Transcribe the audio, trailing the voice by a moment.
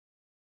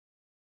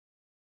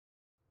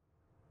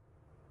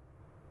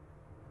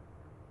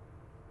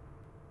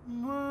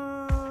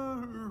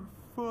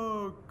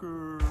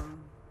Motherfucker.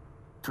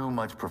 Too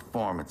much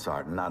performance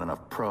art and not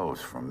enough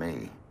prose from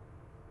me.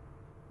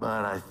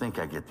 But I think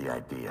I get the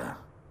idea.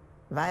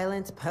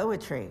 Violent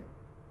poetry.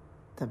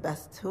 The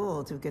best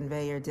tool to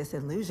convey your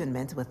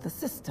disillusionment with the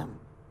system.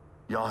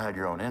 Y'all had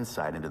your own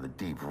insight into the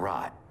deep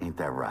rot, ain't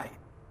that right?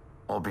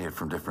 Albeit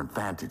from different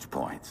vantage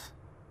points.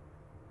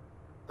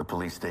 The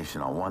police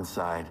station on one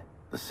side,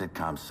 the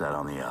sitcom set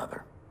on the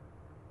other.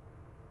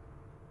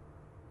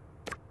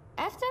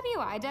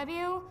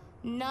 FWIW,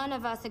 none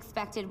of us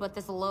expected what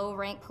this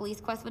low-rank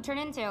police quest would turn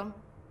into.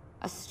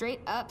 A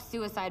straight-up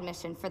suicide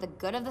mission for the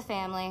good of the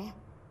family.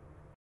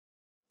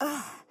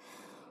 Ugh.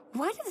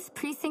 Why does this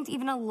precinct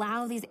even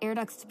allow these air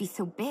ducts to be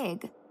so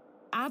big?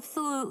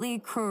 Absolutely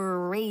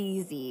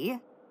crazy.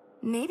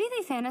 Maybe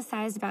they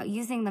fantasized about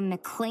using the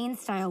McLean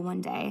style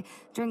one day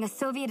during a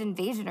Soviet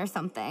invasion or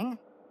something.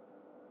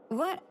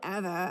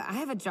 Whatever, I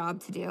have a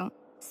job to do.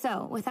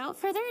 So, without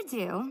further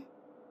ado,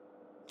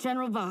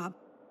 General Bob,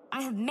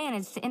 I have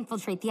managed to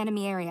infiltrate the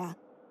enemy area.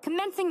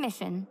 Commencing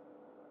mission.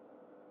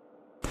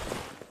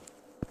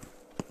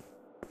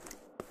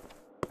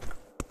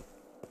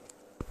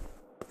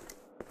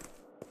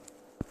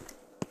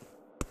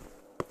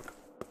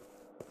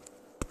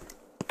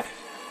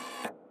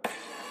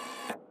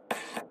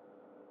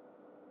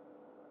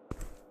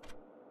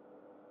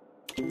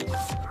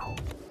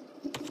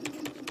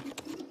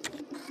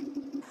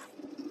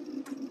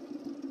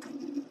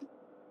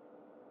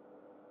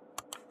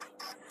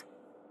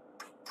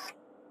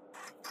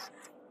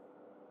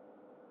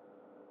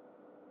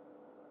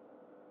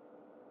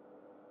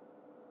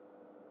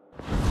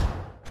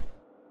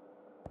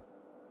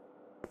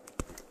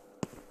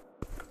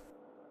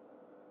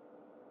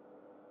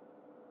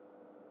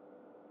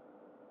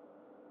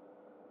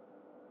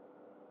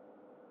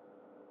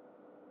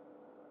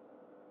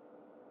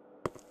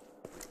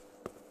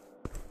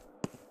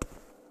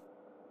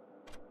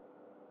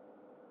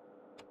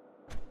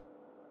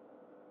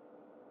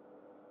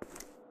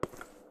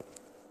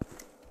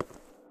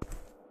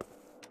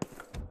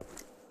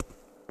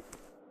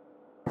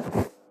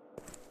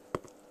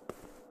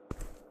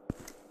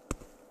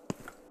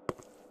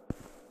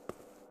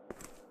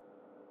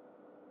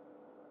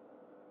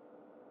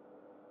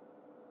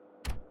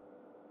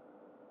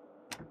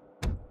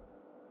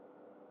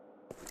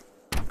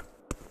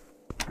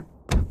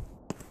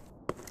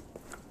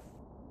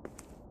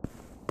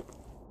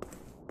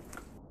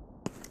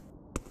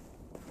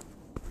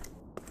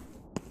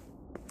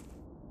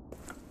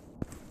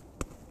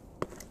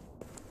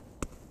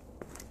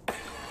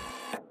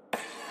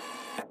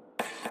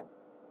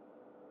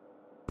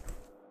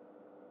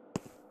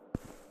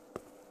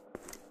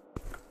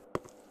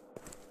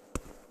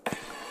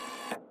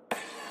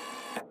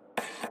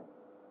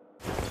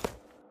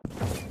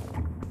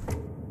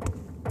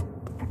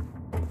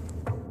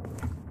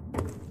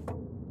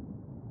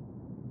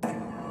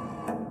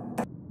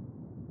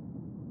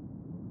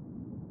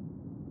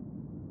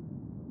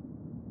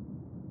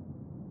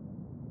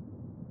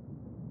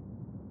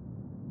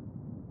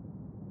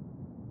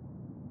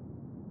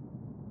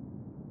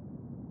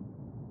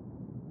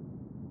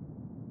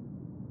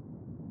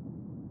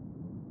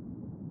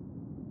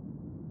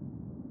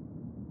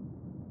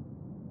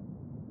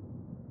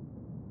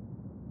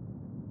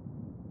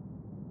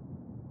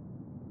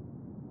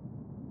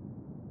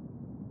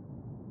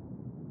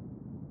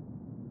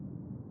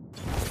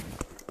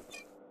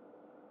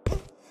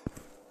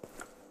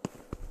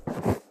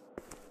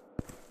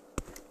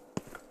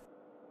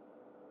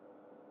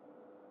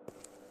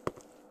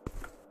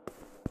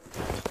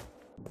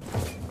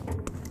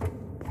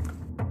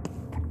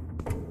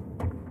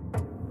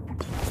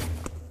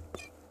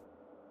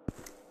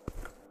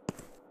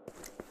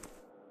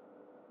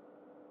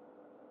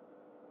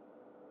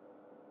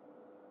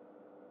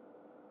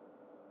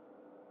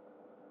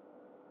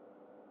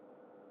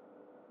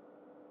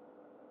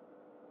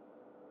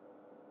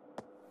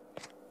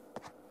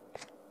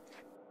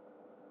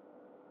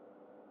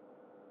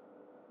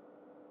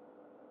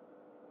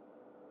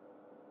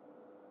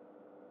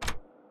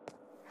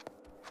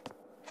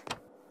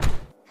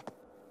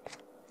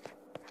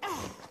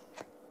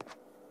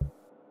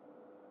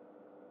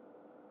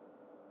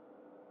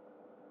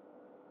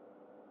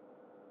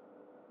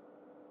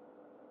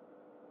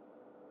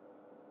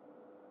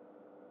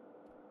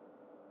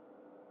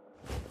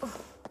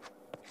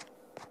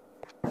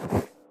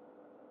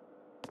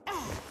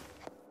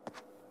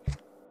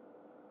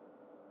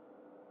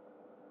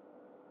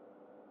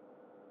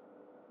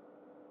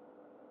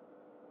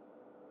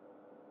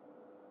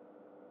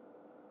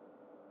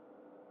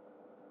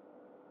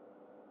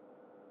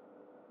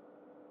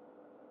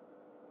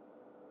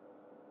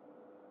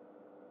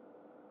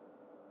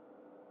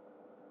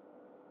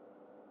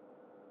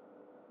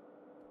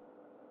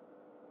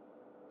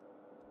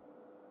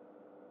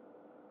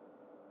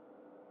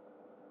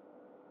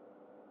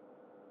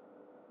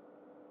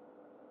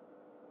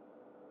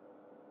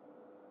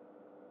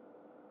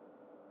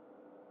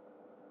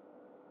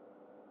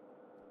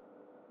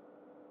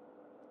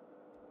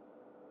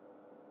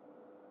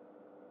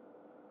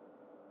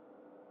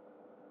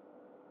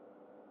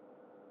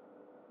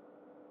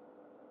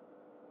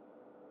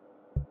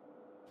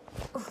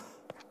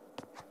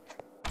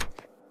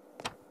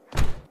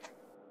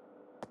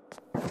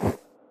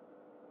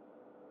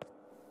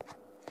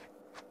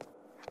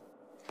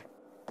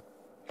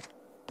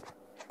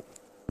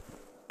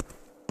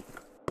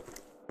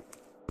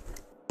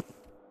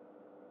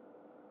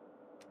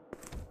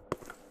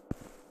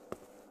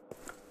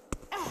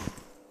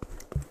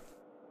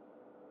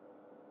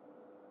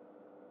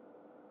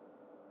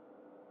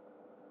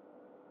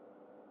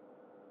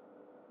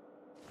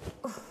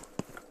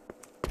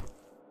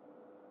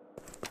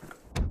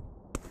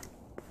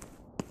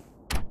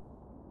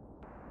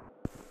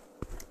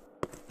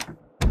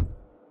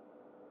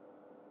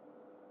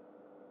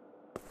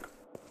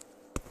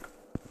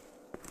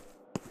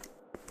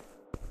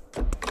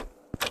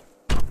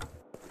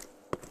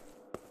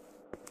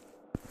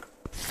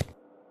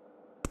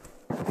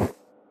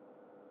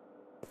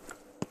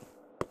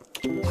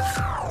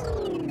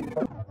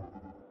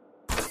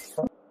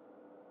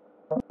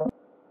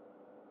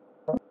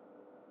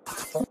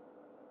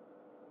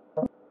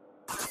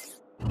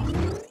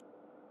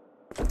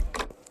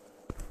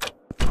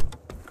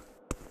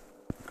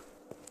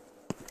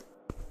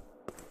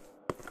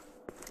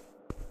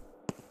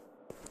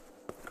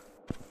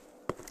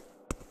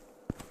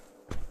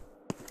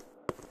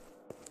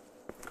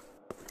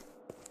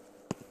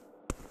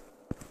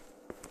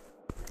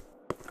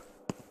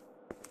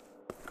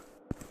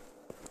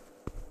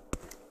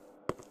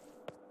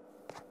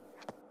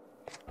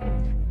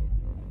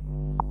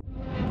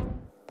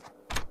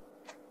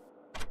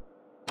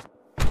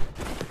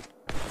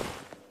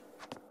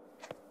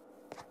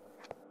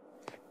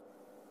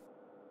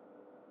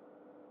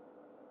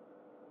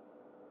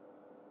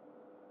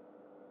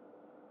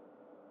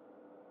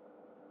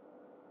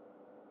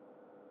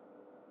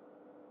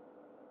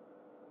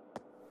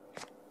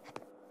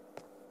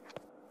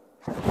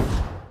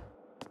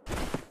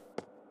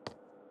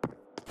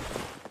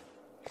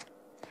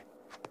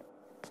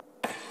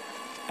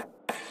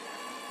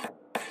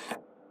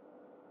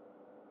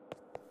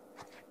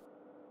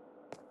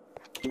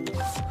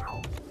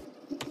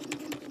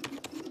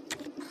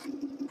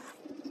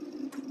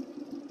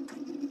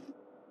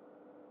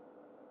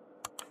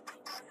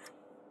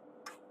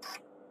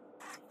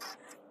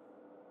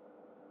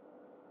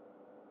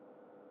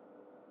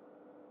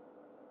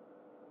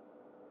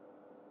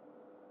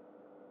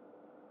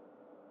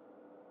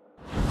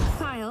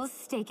 Files,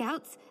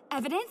 stakeouts,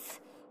 evidence?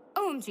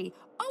 OMG,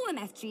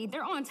 OMFG,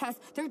 they're onto us.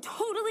 They're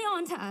totally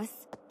onto us.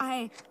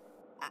 I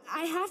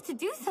have to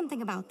do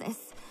something about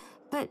this.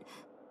 But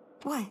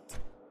what?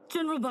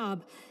 General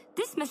Bob,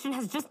 this mission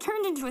has just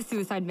turned into a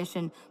suicide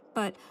mission,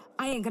 but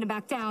I ain't gonna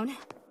back down.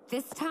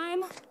 This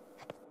time,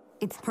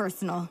 it's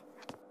personal.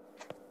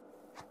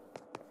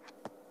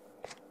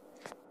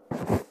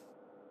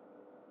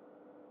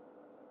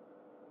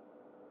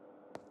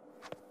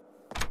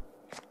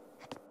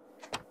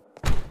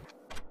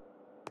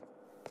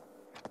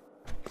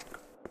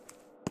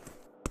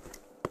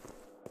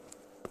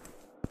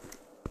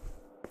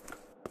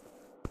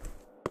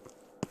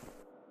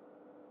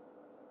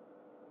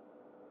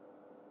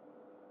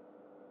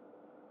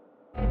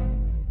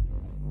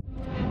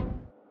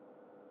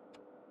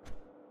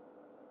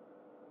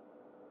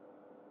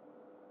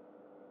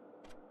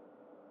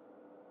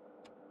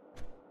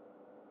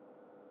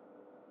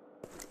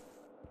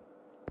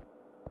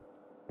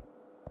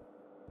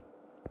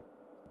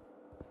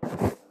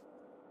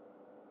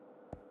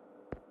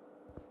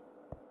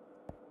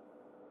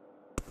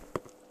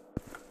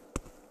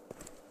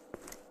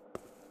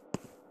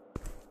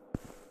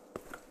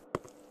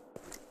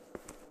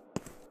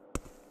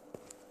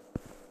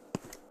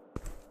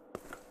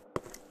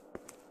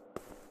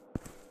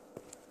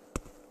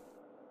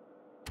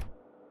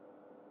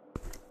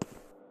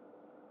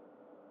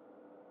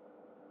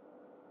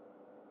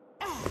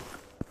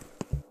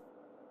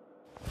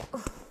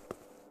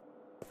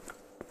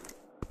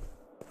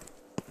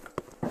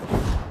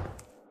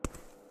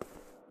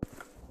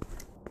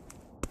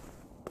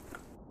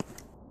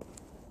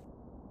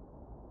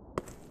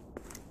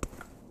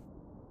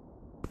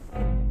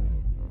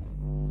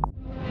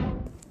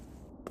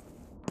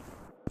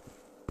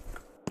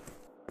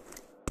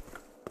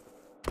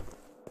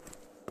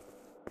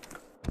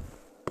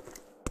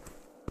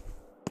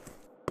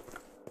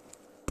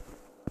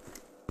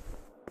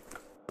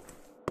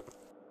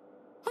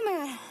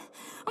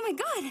 Oh my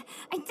god,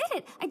 I did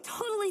it! I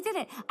totally did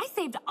it! I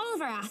saved all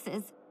of our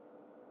asses!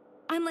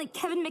 I'm like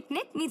Kevin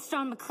McNick meets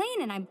John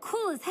McClane, and I'm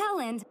cool as hell,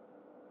 and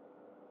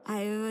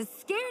I was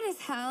scared as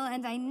hell,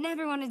 and I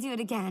never want to do it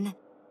again.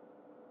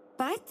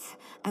 But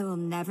I will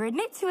never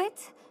admit to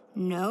it.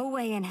 No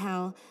way in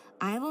hell.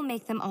 I will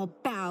make them all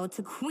bow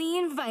to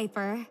Queen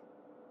Vip3r.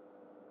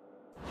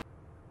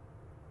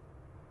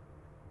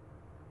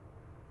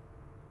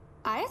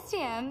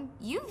 ISTM,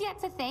 you've yet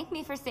to thank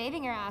me for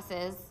saving your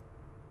asses.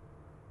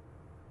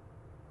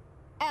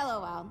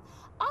 LOL.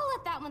 I'll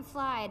let that one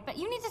slide, but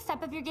you need to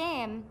step up your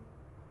game.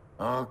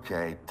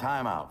 Okay,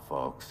 time out,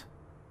 folks.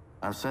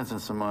 I'm sensing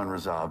some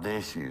unresolved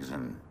issues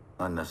and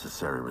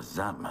unnecessary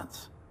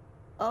resentments.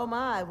 Oh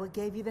my, what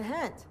gave you the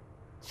hint?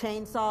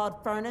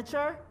 Chainsawed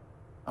furniture?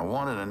 I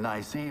wanted a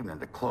nice evening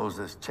to close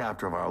this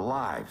chapter of our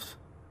lives.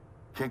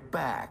 Kick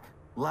back,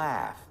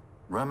 laugh,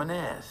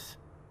 reminisce.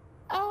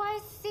 Oh, I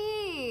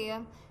see.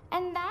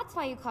 And that's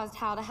why you caused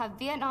Hal to have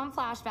Vietnam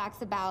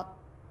flashbacks about...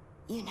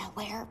 you know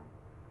where?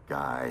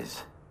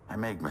 Guys, I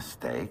make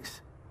mistakes.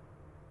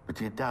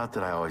 But you doubt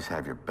that I always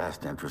have your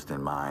best interest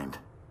in mind.